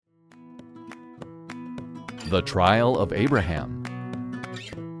The Trial of Abraham.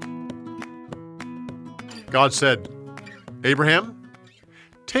 God said, "Abraham,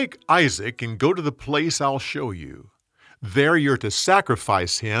 take Isaac and go to the place I'll show you. There you're to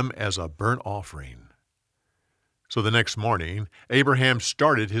sacrifice him as a burnt offering." So the next morning, Abraham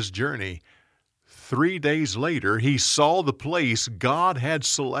started his journey. 3 days later, he saw the place God had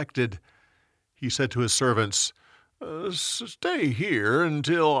selected. He said to his servants, "Stay here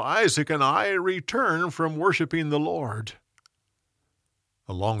until Isaac and I return from worshiping the Lord."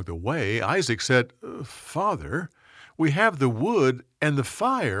 Along the way, Isaac said, "Father, we have the wood and the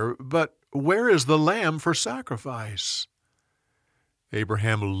fire, but where is the lamb for sacrifice?"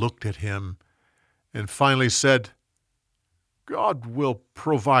 Abraham looked at him and finally said, "God will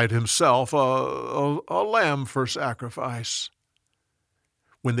provide himself a lamb for sacrifice."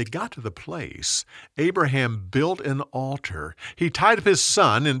 When they got to the place, Abraham built an altar. He tied up his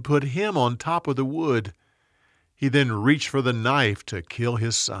son and put him on top of the wood. He then reached for the knife to kill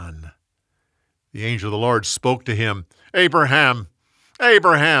his son. The angel of the Lord spoke to him, "Abraham,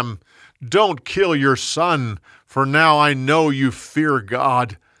 Abraham, don't kill your son, for now I know you fear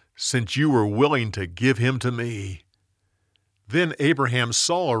God, since you were willing to give him to me." Then Abraham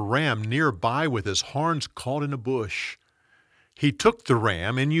saw a ram nearby with his horns caught in a bush. He took the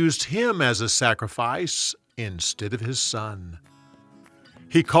ram and used him as a sacrifice instead of his son.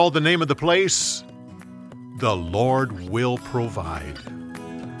 He called the name of the place, "The Lord Will Provide."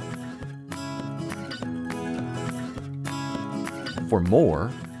 For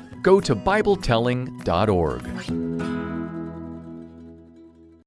more, go to BibleTelling.org.